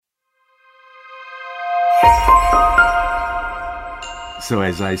So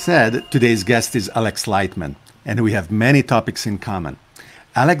as I said, today's guest is Alex Lightman, and we have many topics in common.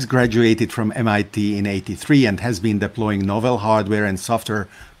 Alex graduated from MIT in '83 and has been deploying novel hardware and software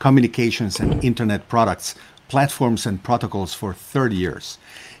communications and internet products, platforms and protocols for 30 years.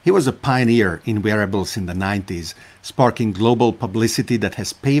 He was a pioneer in wearables in the '90s, sparking global publicity that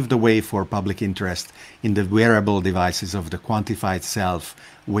has paved the way for public interest in the wearable devices of the quantified self,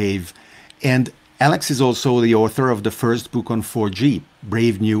 Wave. And Alex is also the author of the first book on 4G,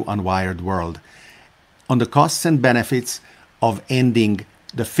 Brave New Unwired World. On the costs and benefits of ending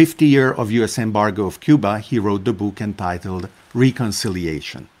the 50-year of U.S. embargo of Cuba, he wrote the book entitled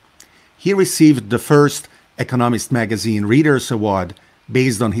Reconciliation. He received the first Economist Magazine Readers Award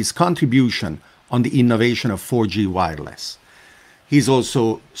based on his contribution on the innovation of 4G wireless. He's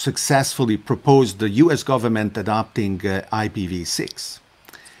also successfully proposed the U.S. government adopting IPv6.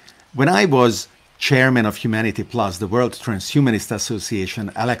 When I was chairman of Humanity Plus, the World Transhumanist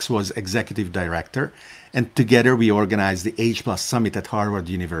Association, Alex was executive director, and together we organized the H Plus Summit at Harvard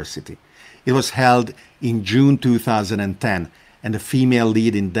University. It was held in June 2010, and the female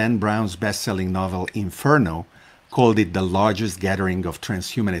lead in Dan Brown's best-selling novel Inferno called it the largest gathering of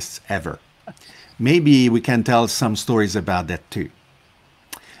transhumanists ever. Maybe we can tell some stories about that too.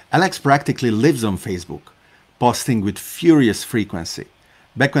 Alex practically lives on Facebook, posting with furious frequency.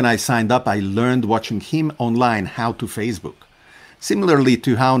 Back when I signed up, I learned watching him online how to Facebook. Similarly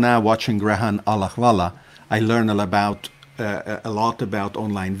to how now watching Rehan Alahlala, I learn a lot about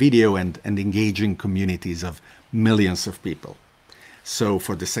online video and engaging communities of millions of people. So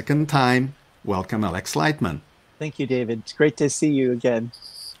for the second time, welcome Alex Lightman. Thank you, David. It's great to see you again.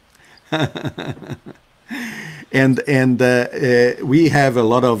 and we have a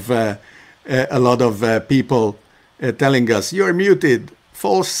lot of people telling us, you're muted,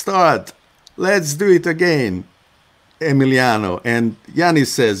 false start, let's do it again. Emiliano and Yanis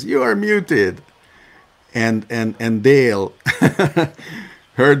says, you are muted. And Dale,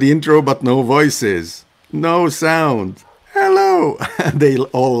 heard the intro but no voices, no sound. Hello. They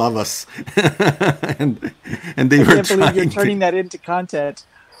all love us. and they were trying. I can't believe you're turning that into content.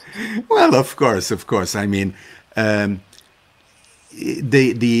 Well, of course. I mean,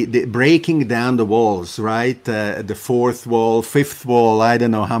 the breaking down the walls, right? The fourth wall, fifth wall, I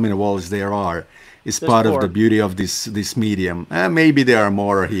don't know how many walls there are, is part of the beauty of this medium. Maybe there are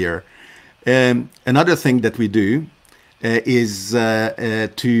more here. Another thing that we do is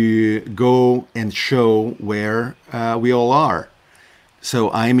to go and show where we all are. So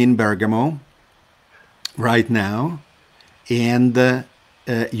I'm in Bergamo right now, and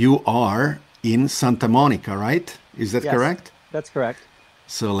you are in Santa Monica, right? Is that correct? That's correct.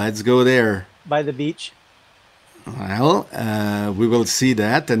 So let's go there. By the beach. Well, we will see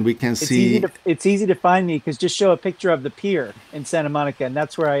that, and we can see. It's easy to find me because just show a picture of the pier in Santa Monica, and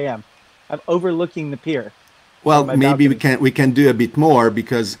that's where I am. I'm overlooking the pier. Well, maybe we can do a bit more,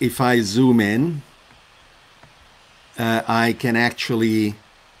 because if I zoom in, I can actually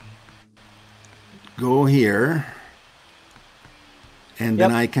go here, and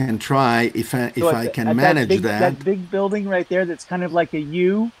then I can try if I can manage that big building right there that's kind of like a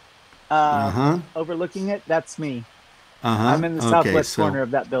U overlooking it. That's me. I'm in the southwest corner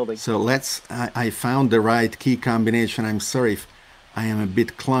of that building. So I found the right key combination. I'm sorry if I am a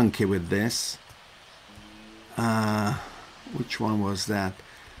bit clunky with this. Which one was that?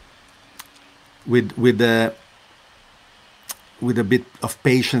 With a bit of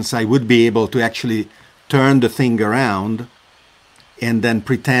patience, I would be able to actually turn the thing around and then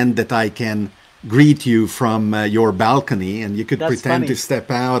pretend that I can greet you from your balcony, and you could pretend to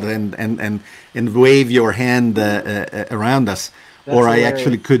step out and wave your hand around us. Or I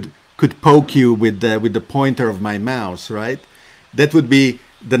actually could poke you with the pointer of my mouse, right? That would be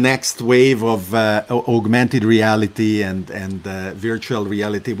the next wave of augmented reality and virtual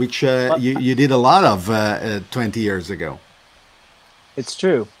reality, which you did a lot of 20 years ago. It's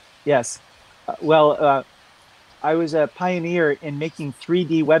true, yes. I was a pioneer in making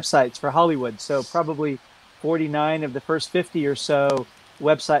 3D websites for Hollywood. So probably 49 of the first 50 or so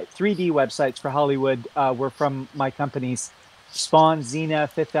 3D websites for Hollywood were from my companies. Spawn, Xena,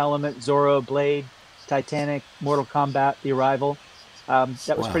 Fifth Element, Zorro, Blade, Titanic, Mortal Kombat, The Arrival.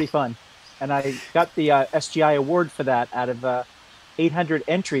 That was pretty fun. And I got the SGI award for that out of 800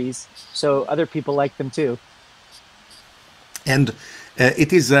 entries. So other people like them too. And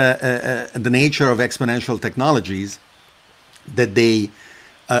it is the nature of exponential technologies that they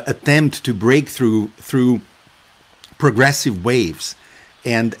attempt to break through progressive waves.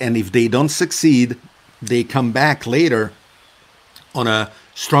 And if they don't succeed, they come back later on a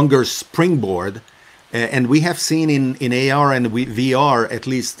stronger springboard And we have seen in AR and VR at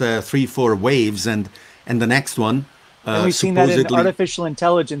least 3, 4 waves, and the next one and we've seen that in artificial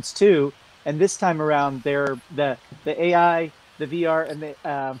intelligence too. And this time around, the AI, the VR, and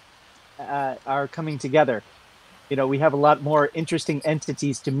the are coming together. We have a lot more interesting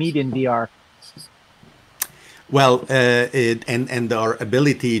entities to meet in VR. Well, and our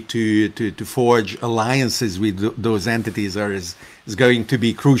ability to forge alliances with those entities is going to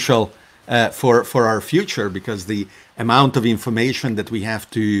be crucial for our future, because the amount of information that we have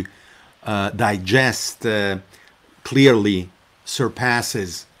to digest clearly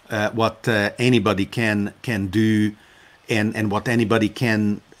surpasses what anybody can do, and what anybody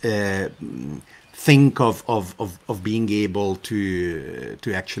can think of being able to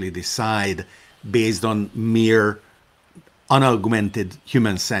actually decide based on mere unaugmented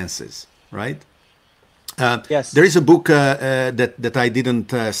human senses, right? Yes. There is a book that I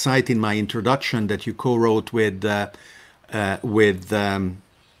didn't cite in my introduction that you co-wrote with Brett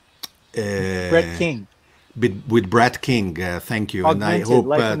King. With Brett King. Thank you. Augmented, and I hope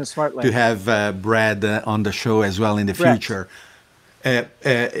Life in the Smart Life. to have Brad on the show as well in the future.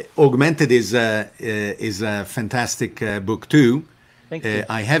 Augmented is a fantastic book too. Thank you.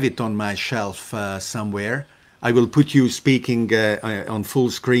 I have it on my shelf somewhere. I will put you speaking on full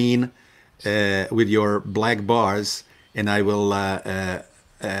screen with your black bars, and I will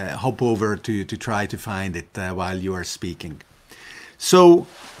hop over to try to find it while you are speaking. So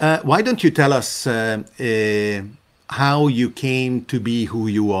why don't you tell us how you came to be who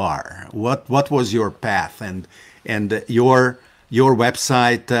you are? What was your path, and your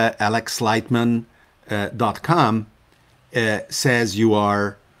website, alexlightman.com, says you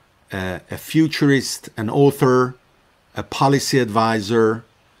are a futurist, an author, a policy advisor.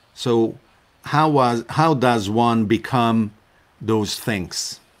 So how does one become those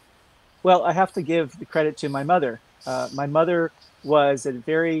things? Well, I have to give the credit to my mother. My mother was a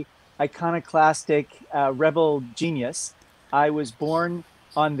very iconoclastic rebel genius. I was born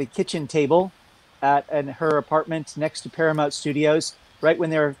on the kitchen table in her apartment next to Paramount Studios, right when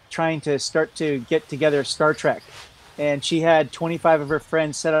they were trying to start to get together Star Trek. And she had 25 of her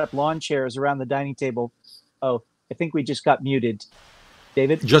friends set up lawn chairs around the dining table. Oh, I think we just got muted.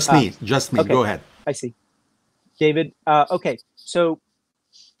 David? Just me. Okay. Go ahead. I see. David, okay. So,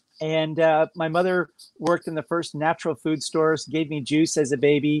 and my mother worked in the first natural food stores, gave me juice as a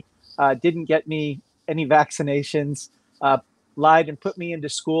baby, didn't get me any vaccinations, lied and put me into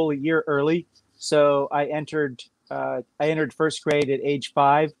school a year early. So I entered first grade at age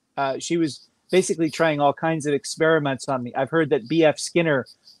 5. She was basically trying all kinds of experiments on me. I've heard that B.F. Skinner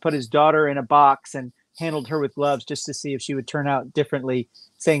put his daughter in a box and handled her with gloves just to see if she would turn out differently,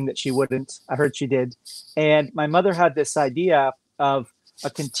 saying that she wouldn't. I heard she did. And my mother had this idea of a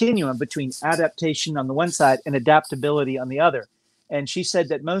continuum between adaptation on the one side and adaptability on the other. And she said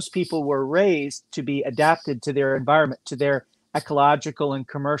that most people were raised to be adapted to their environment, to their ecological and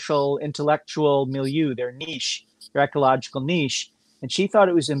commercial intellectual milieu, their niche, their ecological niche. And she thought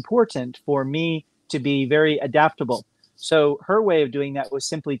it was important for me to be very adaptable. So her way of doing that was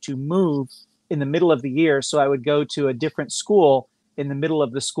simply to move in the middle of the year. So I would go to a different school in the middle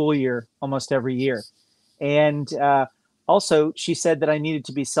of the school year almost every year. And also, she said that I needed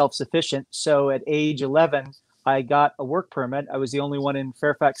to be self-sufficient. So at age 11, I got a work permit. I was the only one in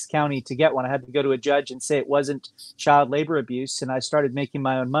Fairfax County to get one. I had to go to a judge and say it wasn't child labor abuse. And I started making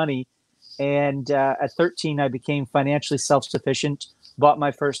my own money. And at 13, I became financially self-sufficient, bought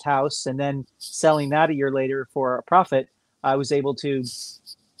my first house, and then selling that a year later for a profit, I was able to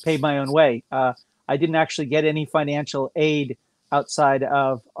pay my own way. I didn't actually get any financial aid outside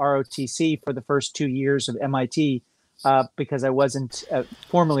of ROTC for the first 2 years of MIT because I wasn't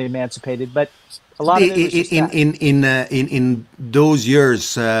formally emancipated. But a lot of it was just in those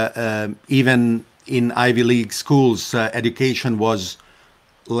years, even in Ivy League schools, education was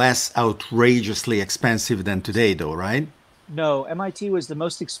less outrageously expensive than today, though, right? No, MIT was the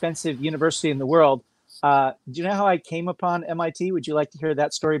most expensive university in the world. Do you know how I came upon MIT? Would you like to hear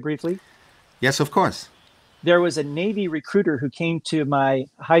that story briefly? Yes, of course. There was a Navy recruiter who came to my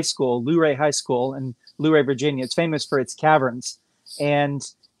high school, Luray High School in Luray, Virginia. It's famous for its caverns. And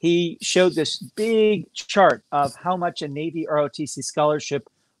he showed this big chart of how much a Navy ROTC scholarship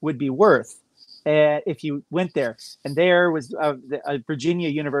would be worth if you went there. And there was a Virginia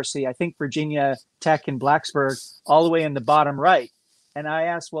University, I think Virginia Tech in Blacksburg, all the way in the bottom right. And I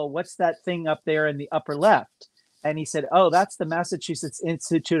asked, well, what's that thing up there in the upper left? And he said, oh, that's the Massachusetts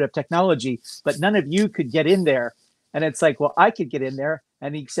Institute of Technology, but none of you could get in there. And it's like, well, I could get in there.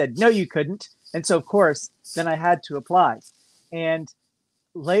 And he said, no, you couldn't. And so, of course, then I had to apply. And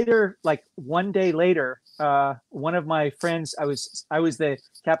later, like one day later, one of my friends, I was the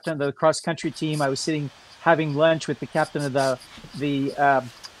captain of the cross country team. I was sitting having lunch with the captain of the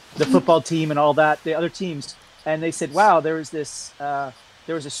football team and all that, the other teams, and they said, "Wow, there was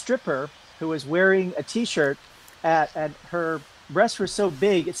a stripper who was wearing a T-shirt at her breasts were so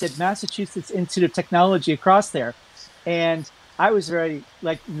big it said Massachusetts Institute of Technology across there," and I was very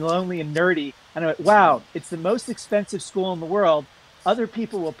like lonely and nerdy, and I went, "Wow, it's the most expensive school in the world. Other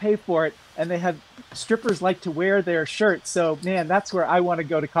people will pay for it, and they have strippers like to wear their shirts. So, man, that's where I want to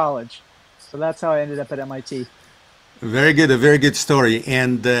go to college." So that's how I ended up at MIT. Very good, a very good story.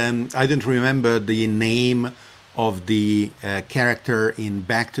 And I don't remember the name of the character in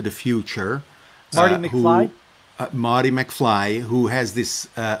Back to the Future, Marty who McFly. Marty McFly, who has this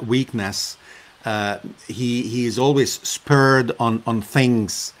weakness. He is always spurred on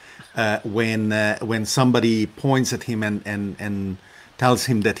things when somebody points at him and tells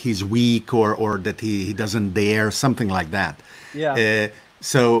him that he's weak or that he doesn't dare, something like that. Yeah.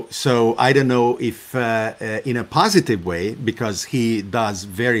 So I don't know if in a positive way, because he does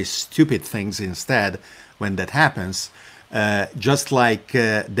very stupid things instead when that happens, just like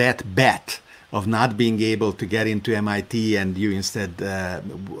that bet of not being able to get into MIT and you instead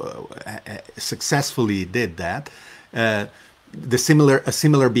successfully did that. A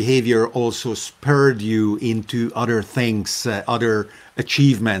similar behavior also spurred you into other things, other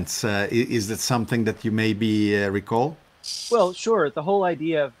achievements. Is that something that you maybe recall? Well, sure. The whole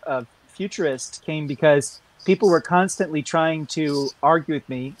idea of futurist came because people were constantly trying to argue with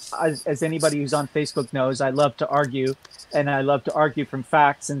me. As anybody who's on Facebook knows, I love to argue and I love to argue from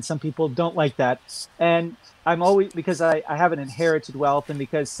facts. And some people don't like that. And I'm always, because I have an inherited wealth and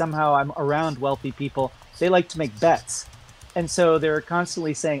because somehow I'm around wealthy people, they like to make bets. And so they're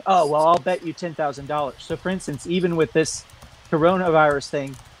constantly saying, "Oh, well, I'll bet you $10,000." So, for instance, even with this coronavirus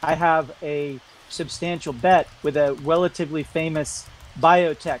thing, I have a substantial bet with a relatively famous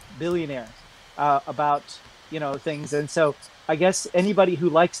biotech billionaire about things. And so I guess anybody who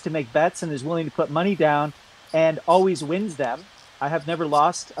likes to make bets and is willing to put money down and always wins them. I have never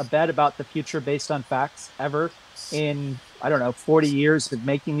lost a bet about the future based on facts ever in, I don't know, 40 years of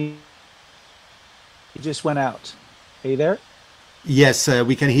making. It just went out. Are you there, Yes,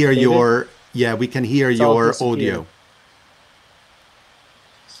 we can hear David? your, yeah, we can hear It's all your disappeared. audio.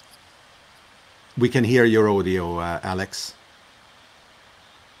 We can hear your audio, Alex.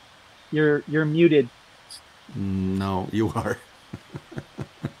 You're muted. No, you are.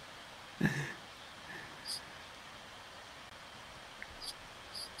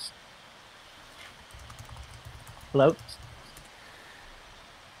 Hello?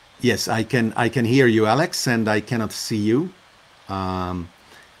 Yes, I can hear you, Alex, and I cannot see you. Um,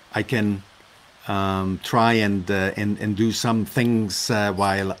 I can try and do some things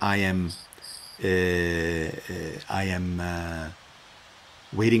while I am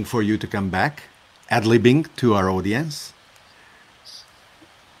waiting for you to come back, ad-libbing to our audience.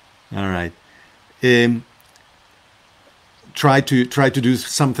 All right. Um, try to do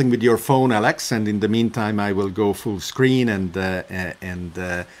something with your phone, Alex, and in the meantime, I will go full screen and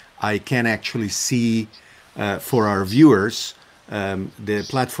I can actually see for our viewers. The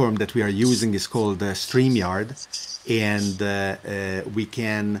platform that we are using is called StreamYard, and we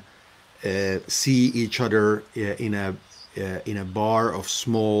can see each other in a bar of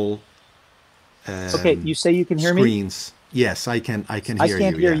small Okay, you say you can hear me? screens. Yes, I can I hear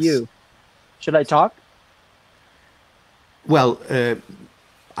can't you. hear Yes. you. Should I talk? Well,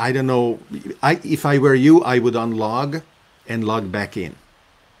 I don't know. If I were you, I would unlog and log back in.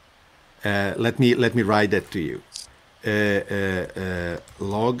 Let me write that to you.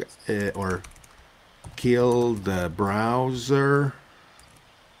 Log or kill the browser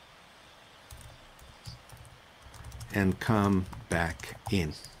and come back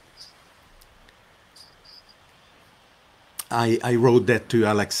in. I wrote that to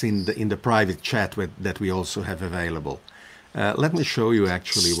Alex in the private chat that we also have available. Let me show you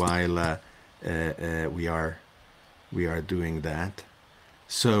actually while we are doing that.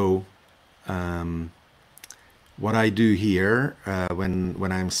 So what I do here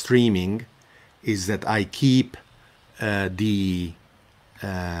when I'm streaming is that the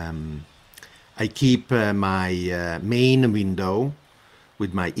um, I keep my main window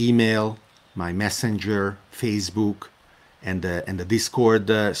with my email, my Messenger, Facebook, and the Discord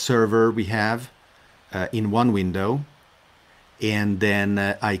server we have in one window, and then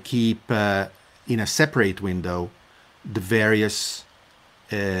I keep in a separate window the various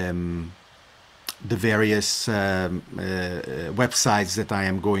um, websites that I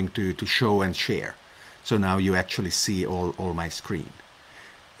am going to show and share. So now you actually see all my screen.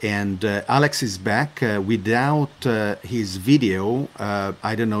 And Alex is back without his video.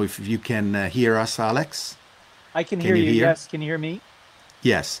 I don't know if you can hear us, Alex. I can Can hear you you. hear? Yes. Can you hear me?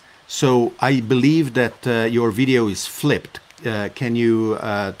 Yes. So I believe that your video is flipped. Can you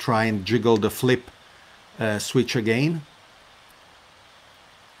try and jiggle the flip switch again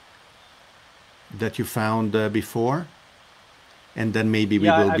that you found before? And then maybe we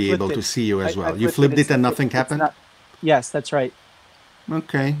Yeah, will I be flipped able to it. see you as I well. You flipped it. flipped it and nothing It's happened? not. Yes, that's right.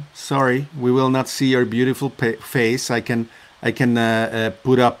 Okay, sorry, we will not see your beautiful face. I can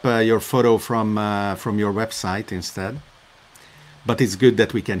put up your photo from your website instead. But it's good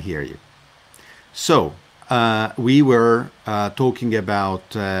that we can hear you. So we were talking about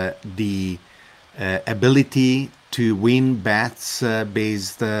the ability to win bets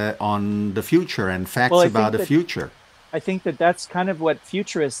based on the future and Well, facts about the future. I think that that's kind of what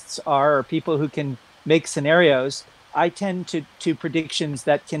futurists are, or people who can make scenarios. I tend to predictions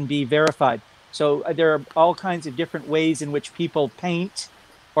that can be verified. So there are all kinds of different ways in which people paint,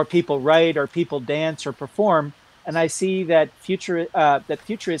 or people write, or people dance, or perform. And I see that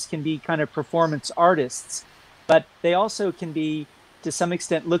futurists can be kind of performance artists, but they also can be, to some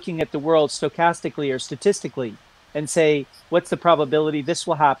extent, looking at the world stochastically or statistically and say, what's the probability this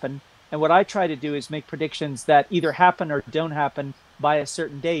will happen? And what I try to do is make predictions that either happen or don't happen by a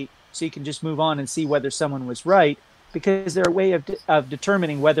certain date, so you can just move on and see whether someone was right, because they're a way of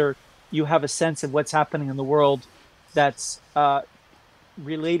determining whether you have a sense of what's happening in the world that's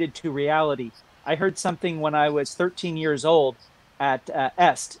related to reality. I heard something when I was 13 years old at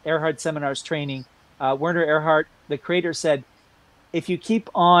EST, Erhard Seminars Training. Werner Erhard, the creator, said, if you keep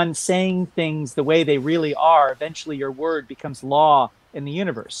on saying things the way they really are, eventually your word becomes law in the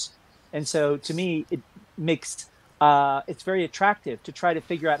universe. And so to me, it makes it's very attractive to try to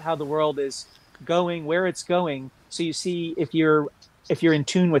figure out how the world is going, where it's going, so you see if you're in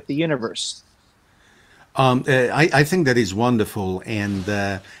tune with the universe. I think that is wonderful, and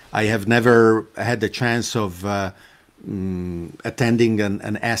I have never had the chance of attending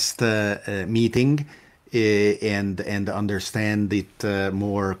an EST meeting and understand it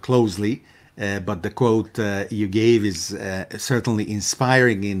more closely. But the quote you gave is certainly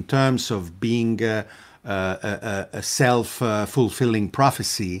inspiring in terms of being a self-fulfilling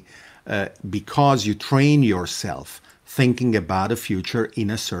prophecy because you train yourself thinking about a future in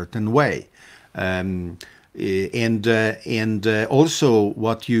a certain way. And also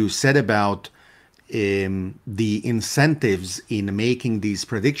what you said about the incentives in making these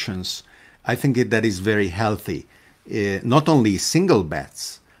predictions, I think that is very healthy. Not only single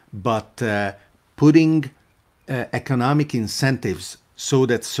bets, but putting economic incentives so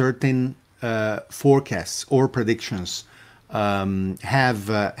that certain forecasts or predictions have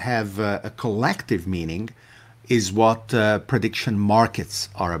a collective meaning is what prediction markets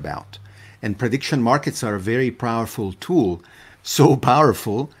are about. And prediction markets are a very powerful tool, so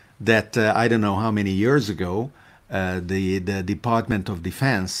powerful that I don't know how many years ago the Department of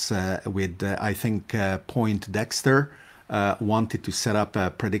Defense with I think Point Dexter wanted to set up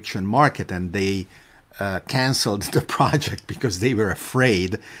a prediction market, and they canceled the project because they were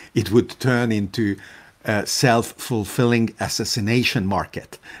afraid it would turn into a self-fulfilling assassination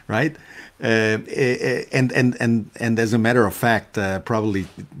market, right? And as a matter of fact, probably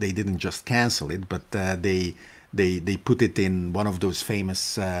they didn't just cancel it, but they put it in one of those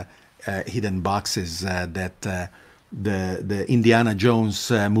famous hidden boxes that the Indiana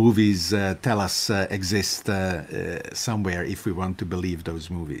Jones movies tell us exist somewhere if we want to believe those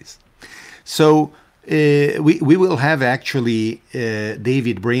movies. So we will have actually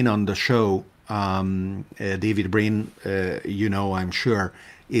David Brin on the show. David Brin, you know, I'm sure,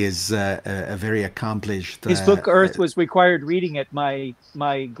 is a very accomplished. His book Earth was required reading at my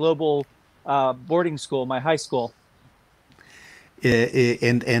global boarding school, my high school.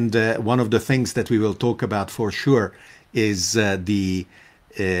 And one of the things that we will talk about for sure is the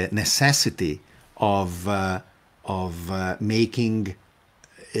necessity of making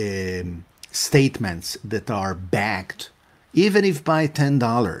statements that are backed, even if by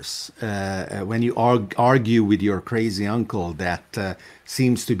 $10. When you argue with your crazy uncle that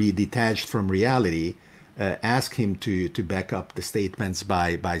seems to be detached from reality, ask him to back up the statements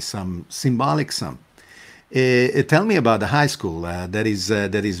by some symbolic sum. Tell me about the high school. That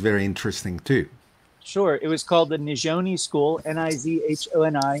is very interesting too. Sure. It was called the Nizhoni School,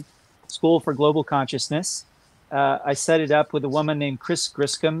 Nizhoni, School for Global Consciousness. I set it up with a woman named Chris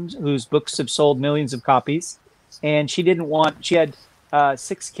Griscom, whose books have sold millions of copies. And she had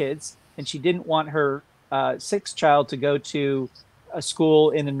 6 kids, and she didn't want her 6th child to go to a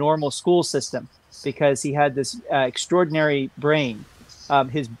school in a normal school system because he had this extraordinary brain.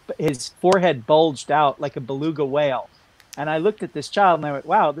 his forehead bulged out like a beluga whale. And I looked at this child and I went,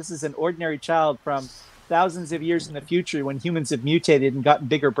 wow, this is an ordinary child from thousands of years in the future when humans have mutated and gotten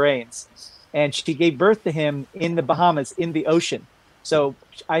bigger brains. And she gave birth to him in the Bahamas in the ocean. So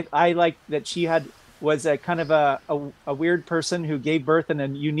I like that she was a kind of a weird person who gave birth in a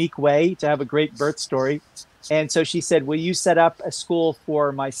unique way to have a great birth story. And so she said, will you set up a school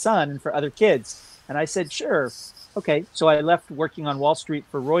for my son and for other kids? And I said, sure. Okay. So I left working on Wall Street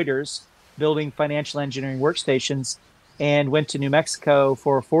for Reuters, building financial engineering workstations, and went to New Mexico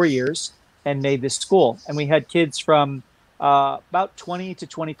for 4 years and made this school. And we had kids from about 20 to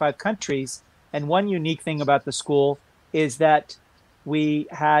 25 countries. And one unique thing about the school is that we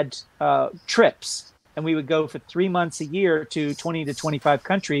had trips, and we would go for 3 months a year to 20 to 25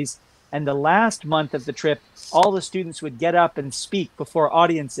 countries. And the last month of the trip, all the students would get up and speak before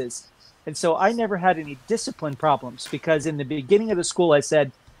audiences. And so I never had any discipline problems, because in the beginning of the school, I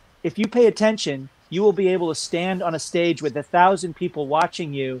said, if you pay attention, you will be able to stand on a stage with 1,000 people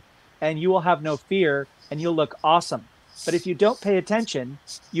watching you, and you will have no fear, and you'll look awesome. But if you don't pay attention,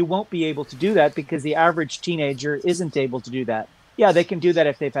 you won't be able to do that, because the average teenager isn't able to do that. Yeah, they can do that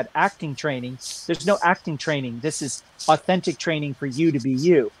if they've had acting training. There's no acting training. This is authentic training for you to be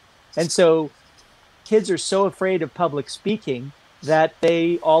you. And so kids are so afraid of public speaking that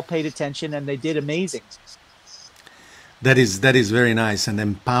they all paid attention and they did amazing. That is very nice, and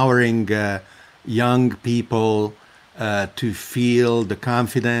empowering young people to feel the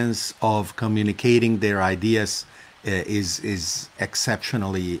confidence of communicating their ideas is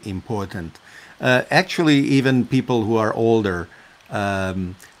exceptionally important. Actually, even people who are older,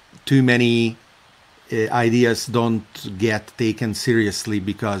 too many ideas don't get taken seriously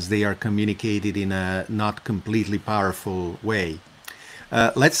because they are communicated in a not completely powerful way.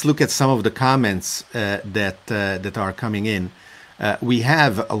 Let's look at some of the comments that are coming in. We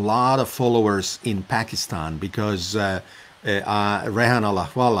have a lot of followers in Pakistan because Rehan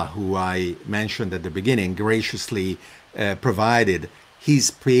Alahwallah, who I mentioned at the beginning, graciously provided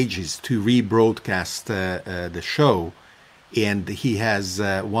his pages to rebroadcast the show, and he has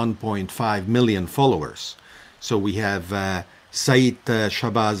 1.5 million followers. So we have Saeed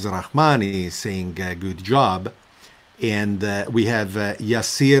Shabaz Rahmani saying good job, and we have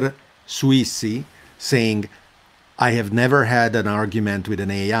Yasir Suisi saying, I have never had an argument with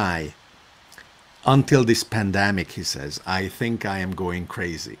an AI until this pandemic, he says. I think I am going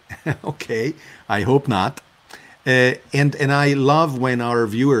crazy. Okay, I hope not. And I love when our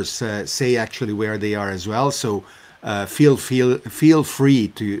viewers say actually where they are as well. So feel free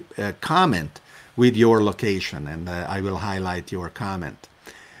to comment with your location, and I will highlight your comment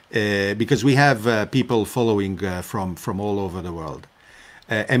because we have people following from all over the world.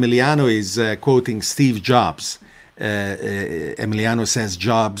 Emiliano is quoting Steve Jobs. Emiliano says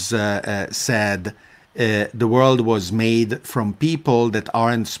Jobs said the world was made from people that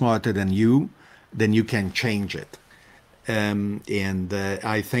aren't smarter than you, then you can change it. And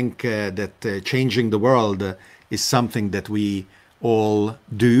I think that changing the world is something that we all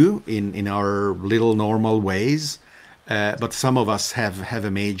do in our little normal ways, but some of us have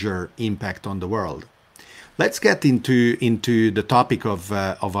a major impact on the world. Let's get into the topic of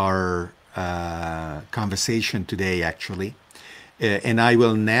our conversation today, actually. And I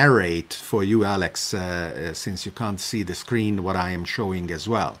will narrate for you, Alex, since you can't see the screen, what I am showing as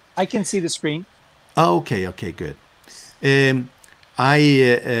well. I can see the screen. Oh, okay, good.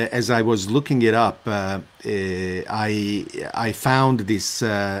 As I was looking it up, I found this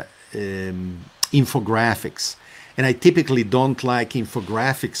infographics, and I typically don't like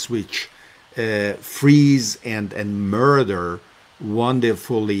infographics which freeze and murder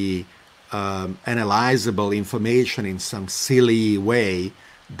wonderfully analyzable information in some silly way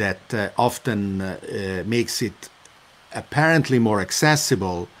that often makes it apparently more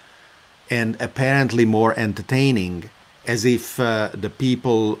accessible and apparently more entertaining, as if the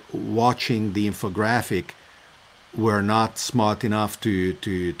people watching the infographic were not smart enough to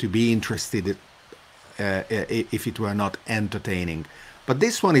be interested if it were not entertaining. But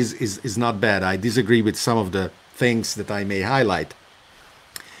this one is not bad. I disagree with some of the things that I may highlight.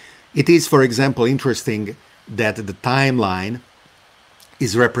 It is, for example, interesting that the timeline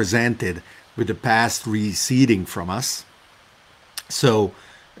is represented with the past receding from us. So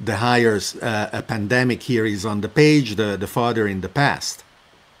the higher a pandemic here is on the page, the farther in the past.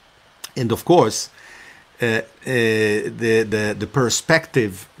 And of course, the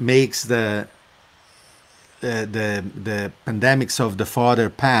perspective makes the pandemics of the farther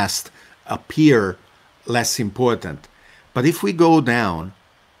past appear less important. But if we go down,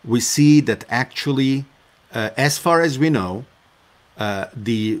 we see that actually, as far as we know,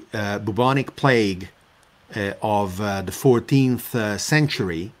 the bubonic plague of the 14th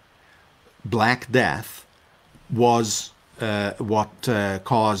century, Black Death, was what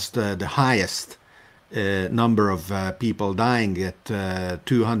caused the highest number of people dying at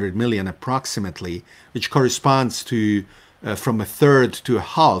 200 million approximately, which corresponds to from a third to a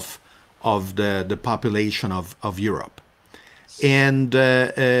half of the population of Europe. And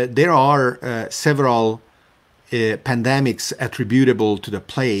there are several pandemics attributable to the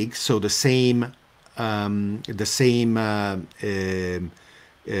plague, so the same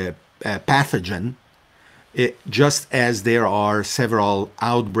pathogen, just as there are several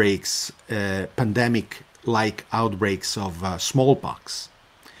outbreaks, pandemic-like outbreaks of smallpox.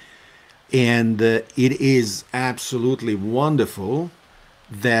 And it is absolutely wonderful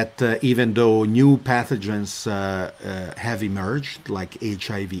that even though new pathogens have emerged, like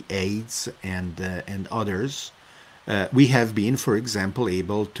HIV/AIDS and others, we have been, for example,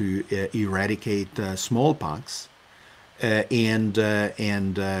 able to eradicate smallpox and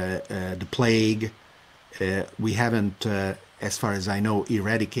the plague. We haven't, as far as I know,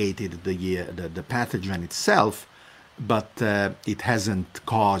 eradicated the pathogen itself, but it hasn't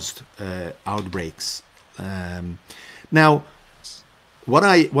caused outbreaks. Now, what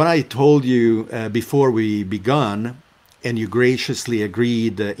I told you before we begun, and you graciously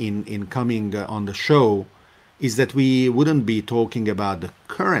agreed in coming on the show, is that we wouldn't be talking about the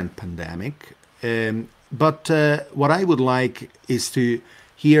current pandemic, but what I would like is to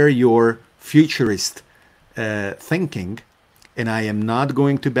hear your futurist thinking. And I am not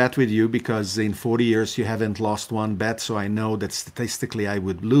going to bet with you because in 40 years you haven't lost one bet, so I know that statistically I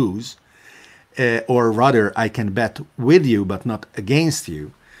would lose. Or rather, I can bet with you but not against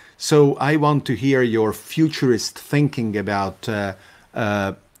you. So I want to hear your futurist thinking about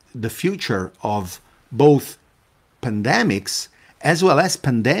the future of both pandemics as well as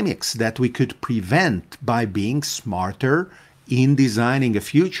pandemics that we could prevent by being smarter in designing a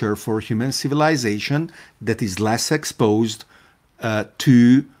future for human civilization that is less exposed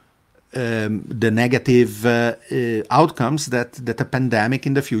to the negative outcomes that a pandemic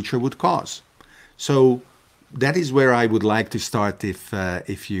in the future would cause. So that is where I would like to start,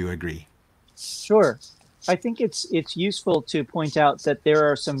 if you agree. Sure. I think it's useful to point out that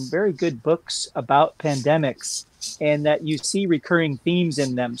there are some very good books about pandemics and that you see recurring themes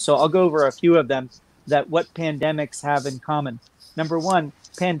in them. So I'll go over a few of them, that what pandemics have in common. Number one,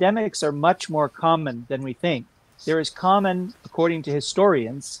 pandemics are much more common than we think. They're as common, according to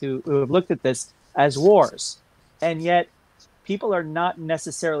historians who have looked at this, as wars. And yet people are not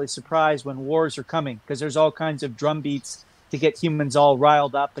necessarily surprised when wars are coming because there's all kinds of drumbeats to get humans all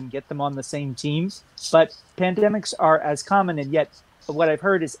riled up and get them on the same team. But pandemics are as common, and yet what I've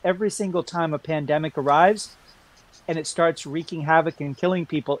heard is every single time a pandemic arrives and it starts wreaking havoc and killing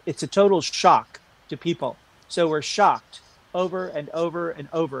people, it's a total shock to people. So we're shocked over and over and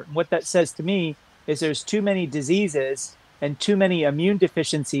over. And what that says to me is there's too many diseases and too many immune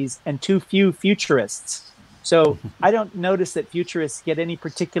deficiencies and too few futurists. So I don't notice that futurists get any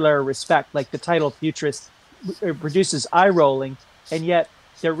particular respect, like the title futurist produces eye rolling, and yet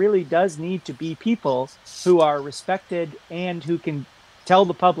there really does need to be people who are respected and who can tell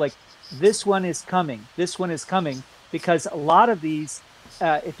the public, this one is coming, because a lot of these,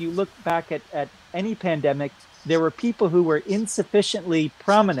 if you look back at any pandemic, there were people who were insufficiently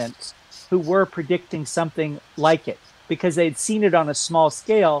prominent who were predicting something like it because they'd seen it on a small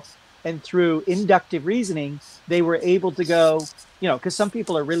scale. And through inductive reasoning, they were able to go, because some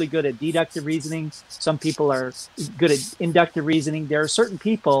people are really good at deductive reasoning. Some people are good at inductive reasoning. There are certain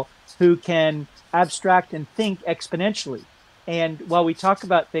people who can abstract and think exponentially. And while we talk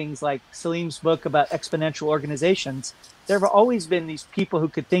about things like Salim's book about exponential organizations, there have always been these people who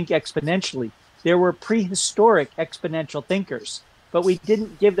could think exponentially. There were prehistoric exponential thinkers, but we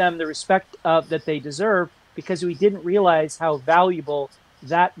didn't give them the respect that they deserve because we didn't realize how valuable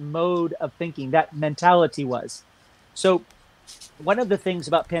that mode of thinking, that mentality was. So one of the things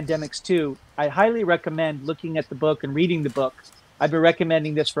about pandemics too, I highly recommend looking at the book and reading the book. I've been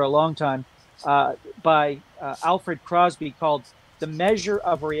recommending this for a long time by Alfred Crosby, called The Measure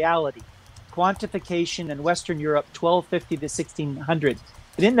of Reality, Quantification in Western Europe, 1250 to 1600.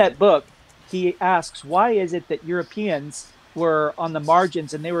 And in that book, he asks, why is it that Europeans were on the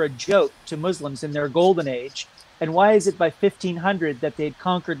margins and they were a joke to Muslims in their golden age? And why is it by 1500 that they'd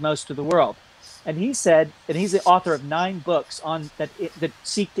conquered most of the world? And he said, and he's the author of 9 books on that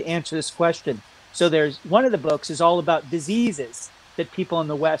seek to answer this question. So there's one of the books is all about diseases that people in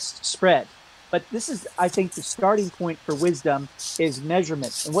the West spread. But this is, I think, the starting point for wisdom is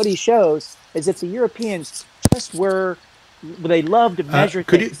measurement. And what he shows is if the Europeans just were they love to measure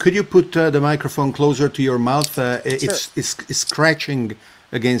things. Could you put the microphone closer to your mouth? Sure. It's scratching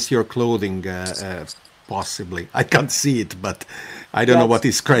against your clothing, possibly. I can't see it, but I don't know what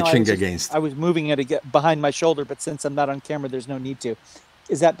it's scratching against. I was moving it behind my shoulder, but since I'm not on camera, there's no need to.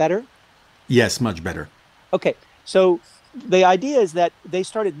 Is that better? Yes, much better. Okay. So the idea is that they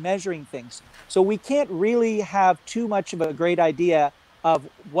started measuring things. So we can't really have too much of a great idea of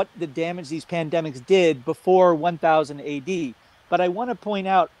what the damage these pandemics did before 1000 AD. But I want to point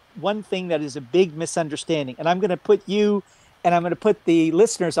out one thing that is a big misunderstanding. And I'm going to put you and I'm going to put the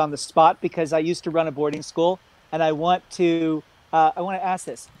listeners on the spot because I used to run a boarding school. And I want to ask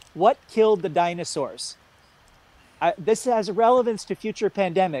this. What killed the dinosaurs? This has relevance to future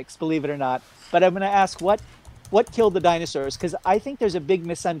pandemics, believe it or not. But I'm going to ask what killed the dinosaurs? Because I think there's a big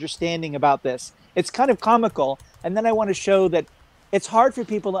misunderstanding about this. It's kind of comical. And then I want to show that it's hard for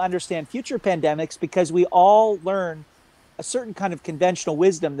people to understand future pandemics because we all learn a certain kind of conventional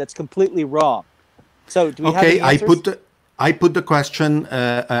wisdom that's completely wrong. So do we have any answers? I put the question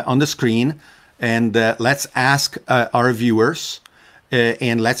on the screen, and let's ask our viewers.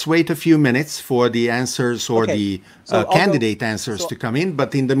 And let's wait a few minutes for the answers or the candidate answers to come in.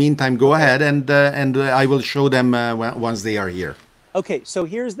 But in the meantime, go ahead and I will show them once they are here. Okay, so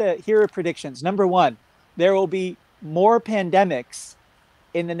here are predictions. Number one, there will be more pandemics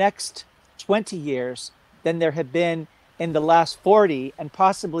in the next 20 years than there have been in the last 40 and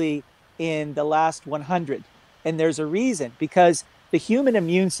possibly in the last 100. And there's a reason, because the human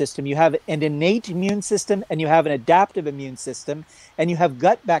immune system, you have an innate immune system and you have an adaptive immune system, and you have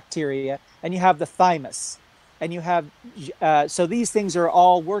gut bacteria and you have the thymus, and you have so these things are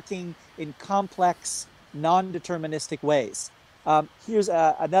all working in complex, non-deterministic ways. Here's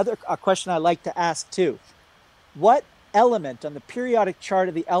another question I like to ask too. What element on the periodic chart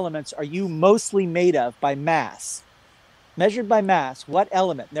of the elements are you mostly made of by mass? Measured by mass, what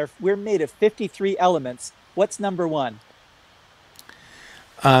element? We're made of 53 elements. What's number one?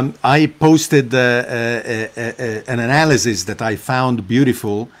 I posted an analysis that I found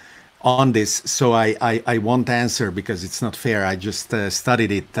beautiful on this, so I won't answer because it's not fair. I just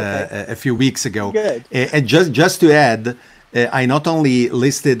studied it a few weeks ago. Good. And just to add, I not only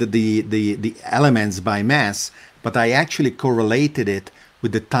listed the elements by mass, but I actually correlated it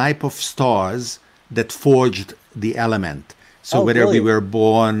with the type of stars that forged the element. So whether we were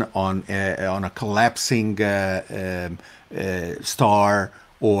born on a collapsing star,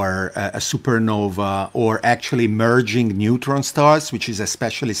 or a supernova, or actually merging neutron stars, which is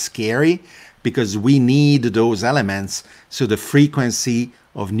especially scary because we need those elements. So the frequency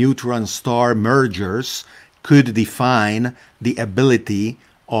of neutron star mergers could define the ability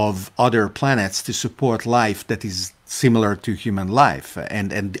of other planets to support life that is similar to human life,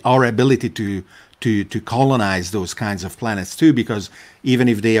 and our ability to colonize those kinds of planets too, because even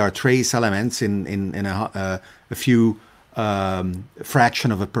if they are trace elements in a few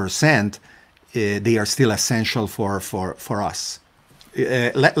fraction of a percent, they are still essential for us.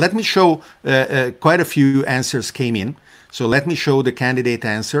 Let me show quite a few answers came in. So let me show the candidate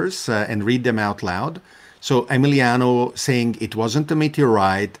answers and read them out loud. So Emiliano saying it wasn't a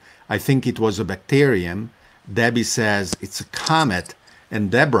meteorite, I think it was a bacterium. Debbie says it's a comet. And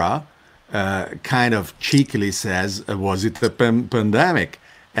Deborah kind of cheekily says, was it a pandemic?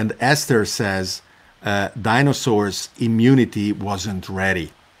 And Esther says, dinosaurs' immunity wasn't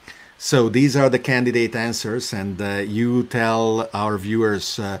ready. So these are the candidate answers, and you tell our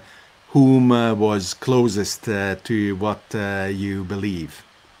viewers whom was closest to what you believe.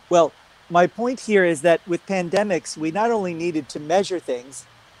 Well, my point here is that with pandemics, we not only needed to measure things,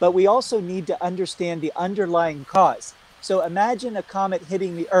 but we also need to understand the underlying cause. So imagine a comet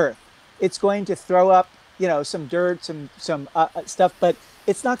hitting the Earth. It's going to throw up, some dirt, some stuff, but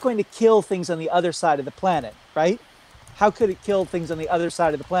it's not going to kill things on the other side of the planet, right? How could it kill things on the other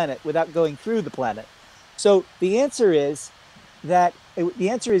side of the planet without going through the planet? So the answer is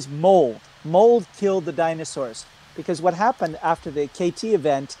mold. Mold killed the dinosaurs, because what happened after the KT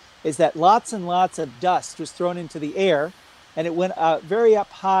event is that lots and lots of dust was thrown into the air, and it went very up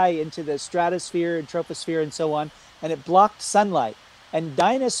high into the stratosphere and troposphere and so on, and it blocked sunlight. And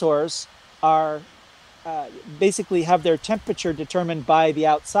dinosaurs are basically have their temperature determined by the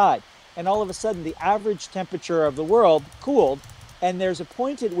outside. And all of a sudden, the average temperature of the world cooled, and there's a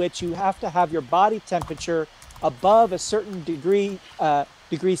point at which you have to have your body temperature above a certain degree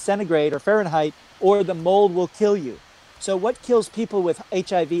centigrade or Fahrenheit, or the mold will kill you. So what kills people with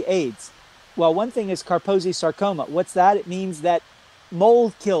HIV/AIDS? Well, one thing is Kaposi sarcoma. What's that? It means that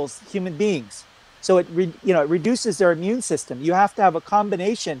mold kills human beings. So it reduces their immune system. You have to have a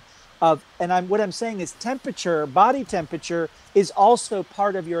combination what I'm saying is temperature, body temperature is also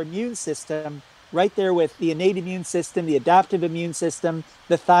part of your immune system, right there with the innate immune system, the adaptive immune system,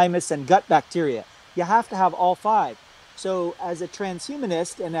 the thymus, and gut bacteria. You have to have all five. So as a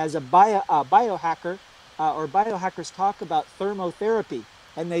transhumanist and as a biohacker, or biohackers talk about thermotherapy,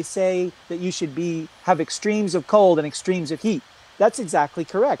 and they say that you should have extremes of cold and extremes of heat. That's exactly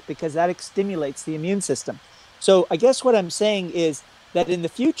correct, because that stimulates the immune system. So I guess what I'm saying is that in the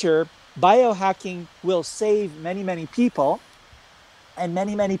future, biohacking will save many, many people, and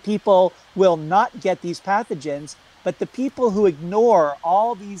many, many people will not get these pathogens. But the people who ignore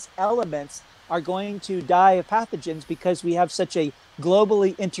all these elements are going to die of pathogens, because we have such a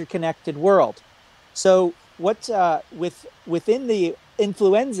globally interconnected world. So within the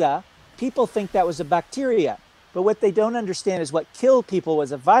influenza, people think that was a bacteria, but what they don't understand is what killed people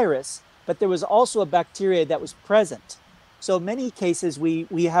was a virus, but there was also a bacteria that was present. So in many cases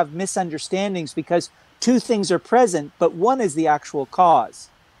we have misunderstandings, because two things are present, but one is the actual cause.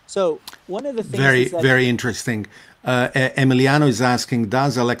 So one of the things very interesting. Emiliano is asking,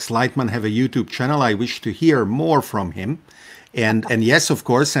 does Alex Lightman have a YouTube channel? I wish to hear more from him. And yes, of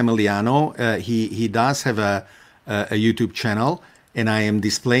course, Emiliano, he does have a YouTube channel, and I am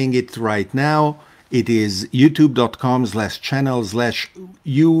displaying it right now. It is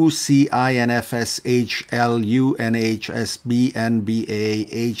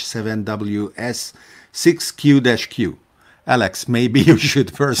Alex, maybe you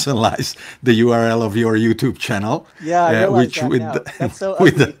should personalize the URL of your YouTube channel. Yeah, I realize that now. That's so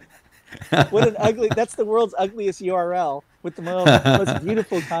ugly. What an ugly, that's the world's ugliest URL with the most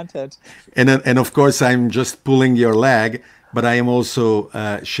beautiful content. And of course, I'm just pulling your leg, but I am also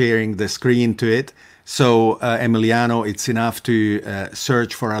sharing the screen to it. So Emiliano, it's enough to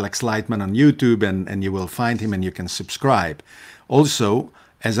search for Alex Lightman on YouTube, and you will find him and you can subscribe. Also,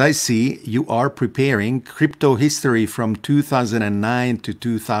 as I see, you are preparing crypto history from 2009 to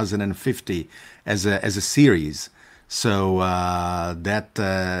 2050 as a series. So that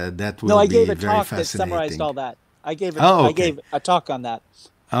will be very fascinating. No, I gave a talk that summarized all that. I gave a talk on that.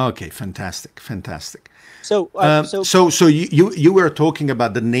 Okay, fantastic. So you were talking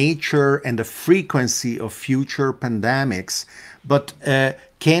about the nature and the frequency of future pandemics, but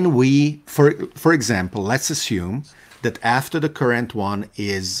can we, for example, let's assume that after the current one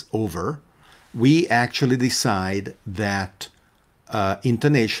is over, we actually decide that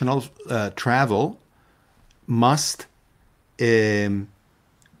international travel must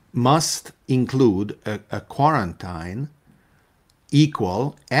include a quarantine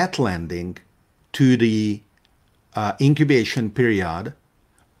equal at landing to the incubation period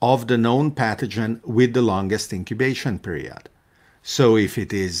of the known pathogen with the longest incubation period. So if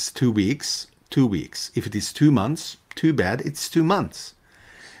it is 2 weeks, 2 weeks. If it is 2 months, too bad, it's 2 months.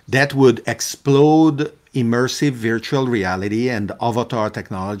 That would explode immersive virtual reality and avatar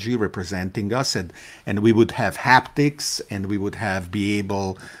technology representing us, and we would have haptics, and we would have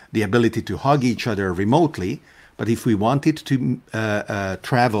the ability to hug each other remotely. But if we wanted to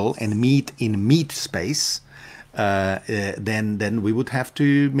travel and meet in meat space, then we would have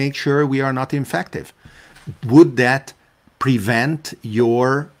to make sure we are not infective. Would that prevent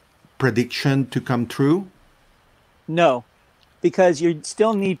your prediction to come true? No, because you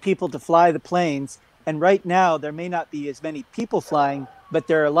still need people to fly the planes. And right now, there may not be as many people flying, but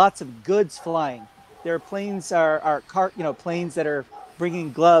there are lots of goods flying. There are planes, planes that are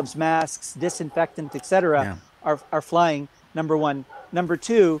bringing gloves, masks, disinfectant, etc. Are flying. Number one. Number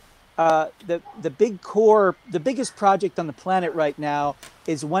two, the biggest project on the planet right now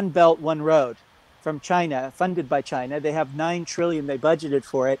is One Belt, One Road from China, funded by China. They have $9 trillion they budgeted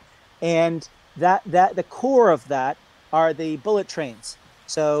for it, and that the core of that are the bullet trains.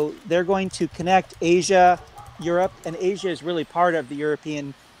 So they're going to connect Asia, Europe, and Asia is really part of the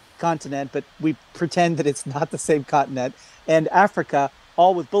European continent, but we pretend that it's not the same continent, and Africa,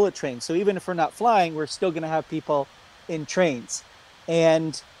 all with bullet trains. So even if we're not flying, we're still going to have people in trains.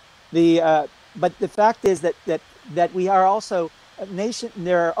 And but the fact is that we are also a nation.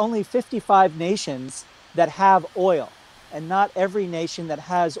 There are only 55 nations that have oil, and not every nation that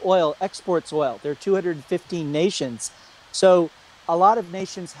has oil exports oil. There are 215 nations. So a lot of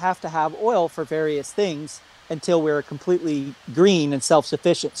nations have to have oil for various things until we're completely green and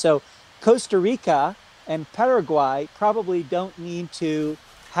self-sufficient. So Costa Rica and Paraguay probably don't need to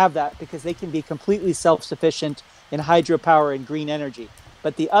have that because they can be completely self-sufficient in hydropower and green energy.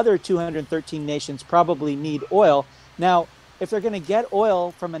 But the other 213 nations probably need oil. Now, if they're going to get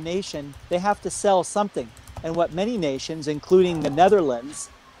oil from a nation, they have to sell something. And what many nations, including the Netherlands,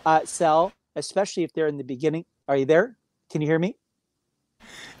 sell, especially if they're in the beginning. Are you there? Can you hear me?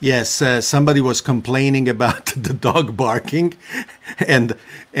 Yes, somebody was complaining about the dog barking, and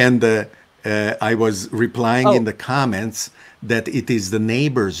I was replying in Oh, the comments that it is the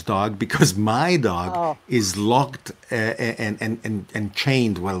neighbor's dog because my dog oh, is locked and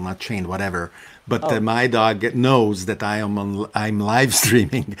chained. Well, not chained, whatever. But oh. my dog knows that I'm live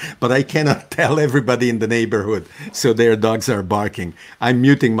streaming, but I cannot tell everybody in the neighborhood, so their dogs are barking. I'm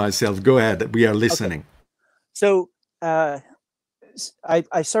muting myself. Go ahead. We are Okay. listening. So uh,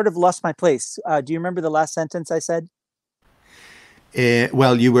 I sort of lost my place. Do you remember the last sentence I said?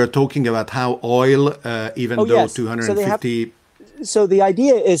 Well, you were talking about how oil, Oh, even though yes. So they have. 250, So the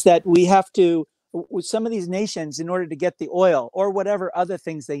idea is that we have to, with some of these nations, in order to get the oil or whatever other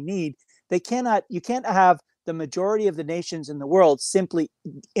things they need, they cannot. You can't have the majority of the nations in the world simply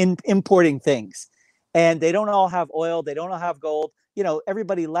importing things, and they don't all have oil. They don't all have gold. You know,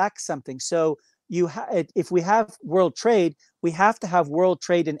 everybody lacks something. So if we have world trade, we have to have world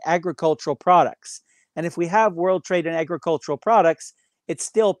trade in agricultural products. And if we have world trade in agricultural products, it's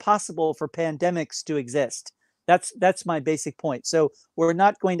still possible for pandemics to exist. That's my basic point. So we're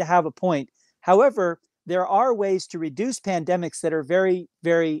not going to have a point. However, there are ways to reduce pandemics that are very,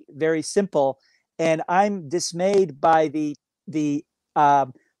 very, very simple. And I'm dismayed by the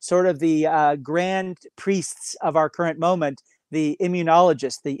sort of the grand priests of our current moment, the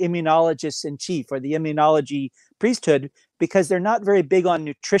immunologists in chief, or the immunology priesthood, because they're not very big on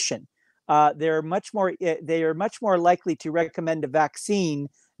nutrition. They are much more likely to recommend a vaccine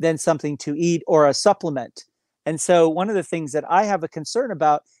than something to eat or a supplement. And so one of the things that I have a concern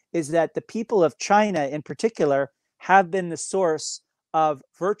about is that the people of China in particular have been the source of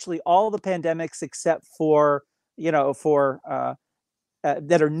virtually all the pandemics except for, that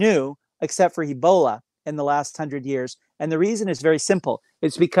are new, except for Ebola in the last 100 years. And the reason is very simple.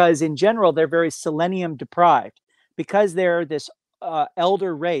 It's because in general, they're very selenium deprived. Because they're this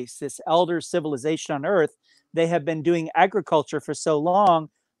elder race, this elder civilization on Earth, they have been doing agriculture for so long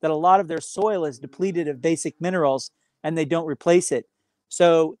that a lot of their soil is depleted of basic minerals and they don't replace it.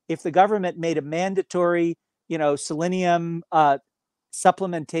 So if the government made a mandatory, selenium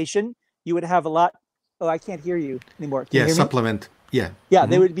supplementation, you would have a lot. Oh, I can't hear you anymore. Can you yeah, hear me? supplement. Yeah. Yeah,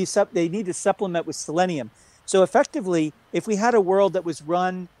 they Hmm. would be they need to supplement with selenium. So effectively, if we had a world that was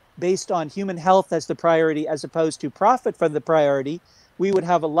run based on human health as the priority as opposed to profit for the priority, we would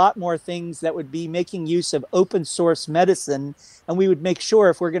have a lot more things that would be making use of open source medicine, and we would make sure,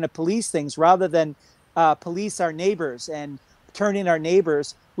 if we're going to police things rather than police our neighbors and turn in our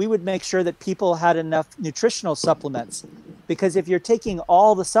neighbors, we would make sure that people had enough nutritional supplements. Because if you're taking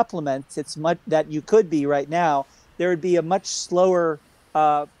all the supplements it's much that you could be right now, there would be a much slower,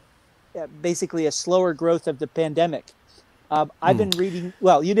 uh, basically a slower growth of the pandemic. I've been reading.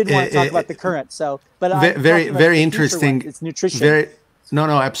 Well, you didn't want to talk about the current, but I'm Very, talking about very the future ones. interesting. It's nutrition. Very, no,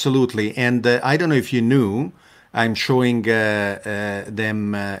 no, absolutely. And I don't know if you knew, I'm showing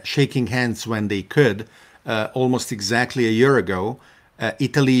them shaking hands when they could. Almost exactly a year ago,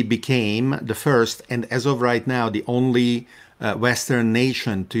 Italy became the first, and as of right now, the only Western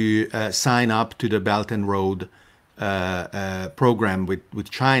nation to sign up to the Belt and Road program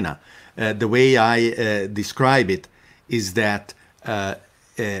with China. The way I describe it is that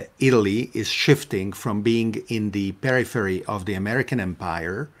Italy is shifting from being in the periphery of the American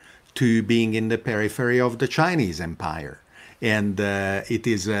empire to being in the periphery of the Chinese empire. And it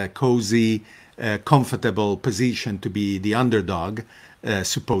is a cozy, comfortable position to be the underdog,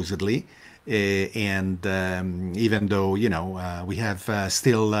 supposedly. And even though, we have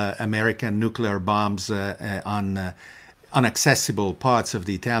still American nuclear bombs on unaccessible parts of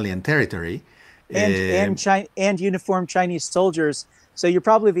the Italian territory. And uniformed Chinese soldiers. So you're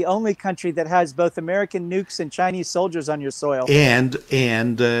probably the only country that has both American nukes and Chinese soldiers on your soil. And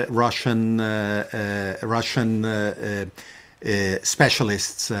Russian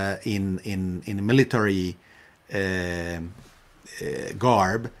specialists in military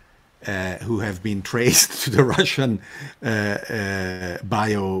garb who have been traced to the Russian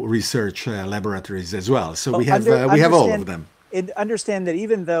bio research laboratories as well. So Well, we have all of them. understand that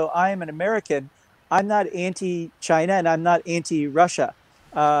even though I am an American, I'm not anti-China and I'm not anti-Russia.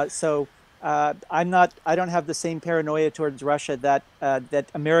 I'm not. I don't have the same paranoia towards Russia that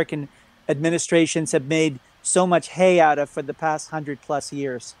American administrations have made so much hay out of for the past 100+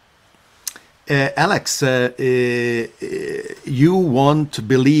 years. Alex, you won't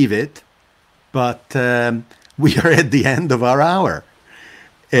believe it, but we are at the end of our hour.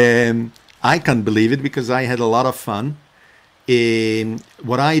 I can't believe it because I had a lot of fun.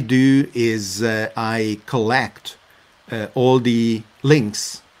 What I do is I collect all the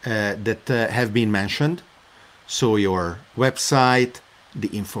links that have been mentioned. So your website, the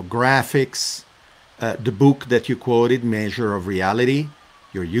infographics, the book that you quoted, Measure of Reality,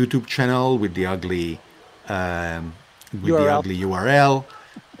 your YouTube channel with the ugly URL. URL,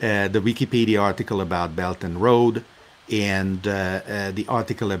 the Wikipedia article about Belt and Road, and the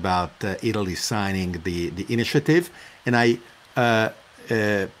article about Italy signing the initiative. And I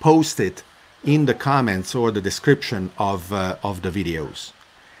post it in the comments or the description of the videos.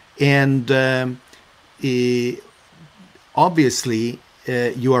 And obviously,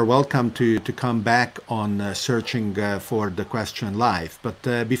 you are welcome to come back on searching for the question live.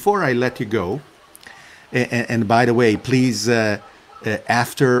 But before I let you go, and by the way, please,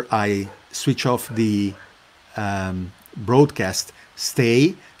 after I switch off the broadcast,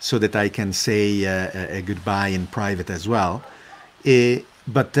 stay so that I can say a goodbye in private as well.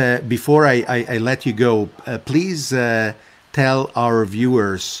 But before I let you go, please tell our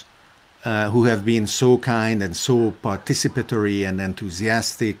viewers who have been so kind and so participatory and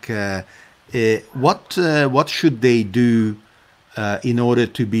enthusiastic, what should they do in order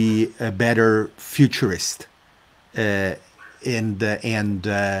to be a better futurist and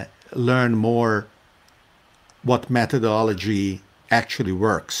learn more what methodology actually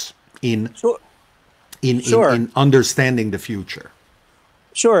works in Sure. in understanding the future?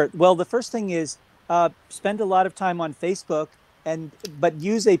 Sure. Well, the first thing is spend a lot of time on Facebook, but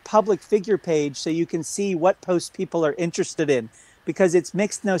use a public figure page so you can see what posts people are interested in, because it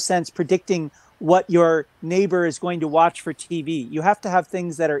makes no sense predicting what your neighbor is going to watch for TV. You have to have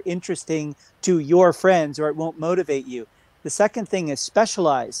things that are interesting to your friends, or it won't motivate you. The second thing is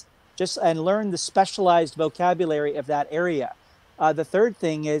specialize, and learn the specialized vocabulary of that area. The third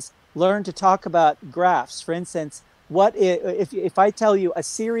thing is learn to talk about graphs. For instance, if I tell you a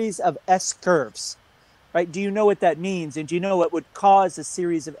series of S curves, right? Do you know what that means? And do you know what would cause a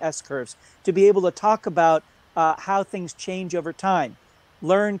series of S curves? To be able to talk about how things change over time.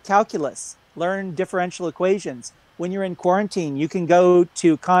 Learn calculus, learn differential equations. When you're in quarantine, you can go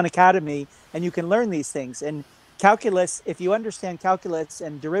to Khan Academy and you can learn these things. And calculus, if you understand calculus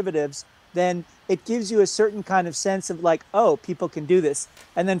and derivatives, then it gives you a certain kind of sense of like, oh, people can do this.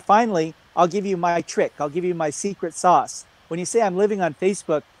 And then finally, I'll give you my trick. I'll give you my secret sauce. When you say I'm living on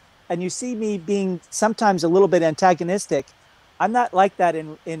Facebook and you see me being sometimes a little bit antagonistic, I'm not like that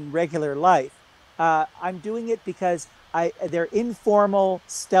in regular life. I'm doing it because they're informal,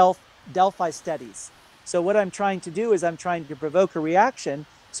 stealth Delphi studies. So what I'm trying to do is I'm trying to provoke a reaction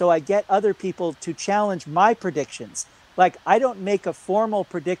so I get other people to challenge my predictions. Like, I don't make a formal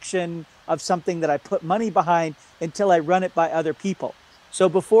prediction of something that I put money behind until I run it by other people. So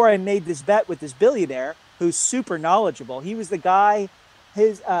before I made this bet with this billionaire who's super knowledgeable, he was the guy,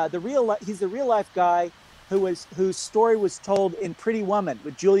 he's the real life guy whose story was told in Pretty Woman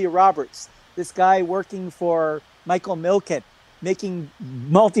with Julia Roberts. This guy working for Michael Milken, making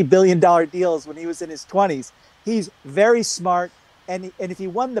multi-billion-dollar deals when he was in his 20s. He's very smart, and if he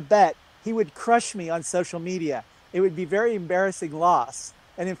won the bet, he would crush me on social media. It would be very embarrassing loss.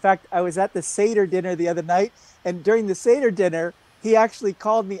 And in fact, I was at the Seder dinner the other night, and during the Seder dinner, he actually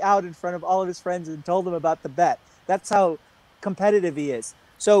called me out in front of all of his friends and told them about the bet. That's how competitive he is.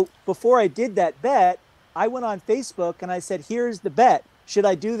 So before I did that bet, I went on Facebook and I said, here's the bet. Should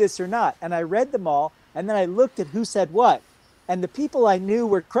I do this or not? And I read them all, and then I looked at who said what. And the people I knew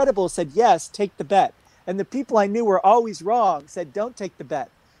were credible said, yes, take the bet. And the people I knew were always wrong said, don't take the bet.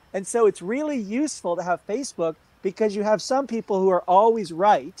 And so it's really useful to have Facebook, because you have some people who are always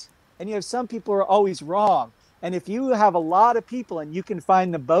right and you have some people who are always wrong. And if you have a lot of people and you can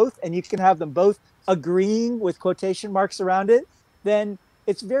find them both and you can have them both agreeing with quotation marks around it, then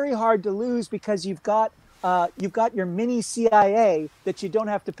it's very hard to lose, because you've got your mini CIA that you don't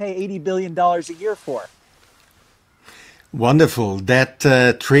have to pay $80 billion a year for. Wonderful. That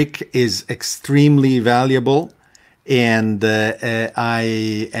trick is extremely valuable, and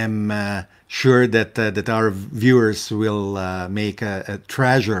I am sure that our viewers will make a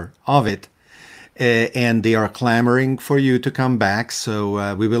treasure of it, and they are clamoring for you to come back.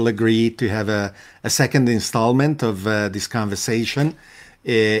 So we will agree to have a second installment of this conversation,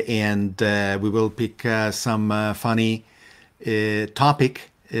 and we will pick some funny topic.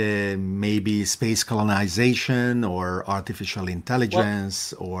 Maybe space colonization or artificial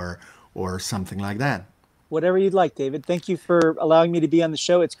intelligence, or something like that. Whatever you'd like, David. Thank you for allowing me to be on the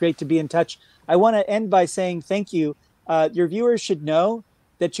show. It's great to be in touch. I want to end by saying thank you. Your viewers should know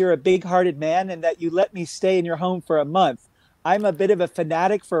that you're a big-hearted man and that you let me stay in your home for a month. I'm a bit of a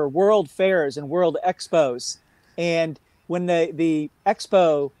fanatic for world fairs and world expos. And when the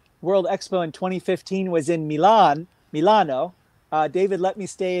World Expo in 2015 was in Milano, David let me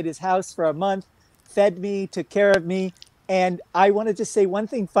stay at his house for a month, fed me, took care of me, And I wanted to say one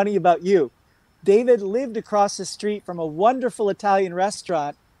thing funny about you. David lived across the street from a wonderful Italian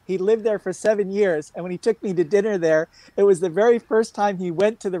restaurant. He lived there for 7 years. And when he took me to dinner there, it was the very first time he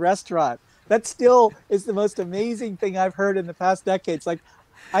went to the restaurant. That still is the most amazing thing I've heard in the past decades. Like,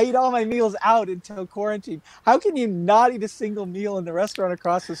 I eat all my meals out until quarantine. How can you not eat a single meal in the restaurant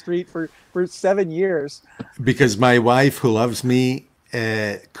across the street for 7 years? Because my wife, who loves me,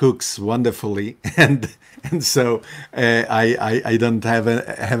 cooks wonderfully, and so I don't have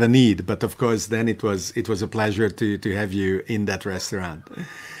a need. But of course, then it was a pleasure to have you in that restaurant.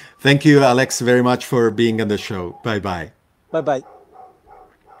 Thank you, Alex, very much for being on the show. Bye bye. Bye bye.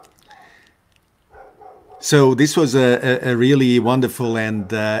 So this was a really wonderful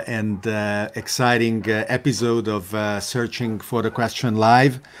and exciting episode of Searching for the Question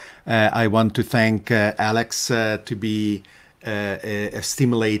Live. I want to thank Alex to be a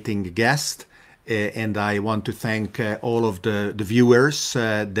stimulating guest, and I want to thank all of the viewers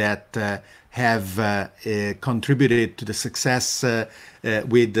that have contributed to the success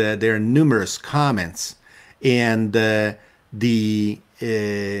with their numerous comments. And the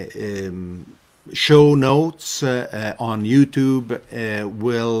show notes on YouTube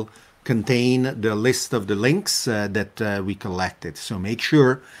will contain the list of the links that we collected. So make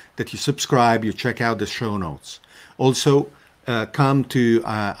sure that you subscribe, you check out the show notes. Also, come to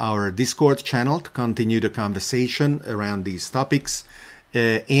our Discord channel to continue the conversation around these topics,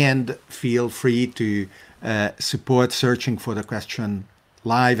 and feel free to support Searching for the Question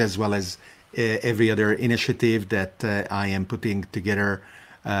Live, as well as every other initiative that I am putting together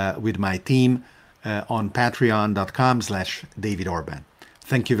with my team on patreon.com/David Orban.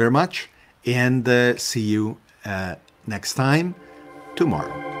 Thank you very much, and see you next time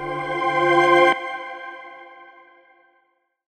tomorrow.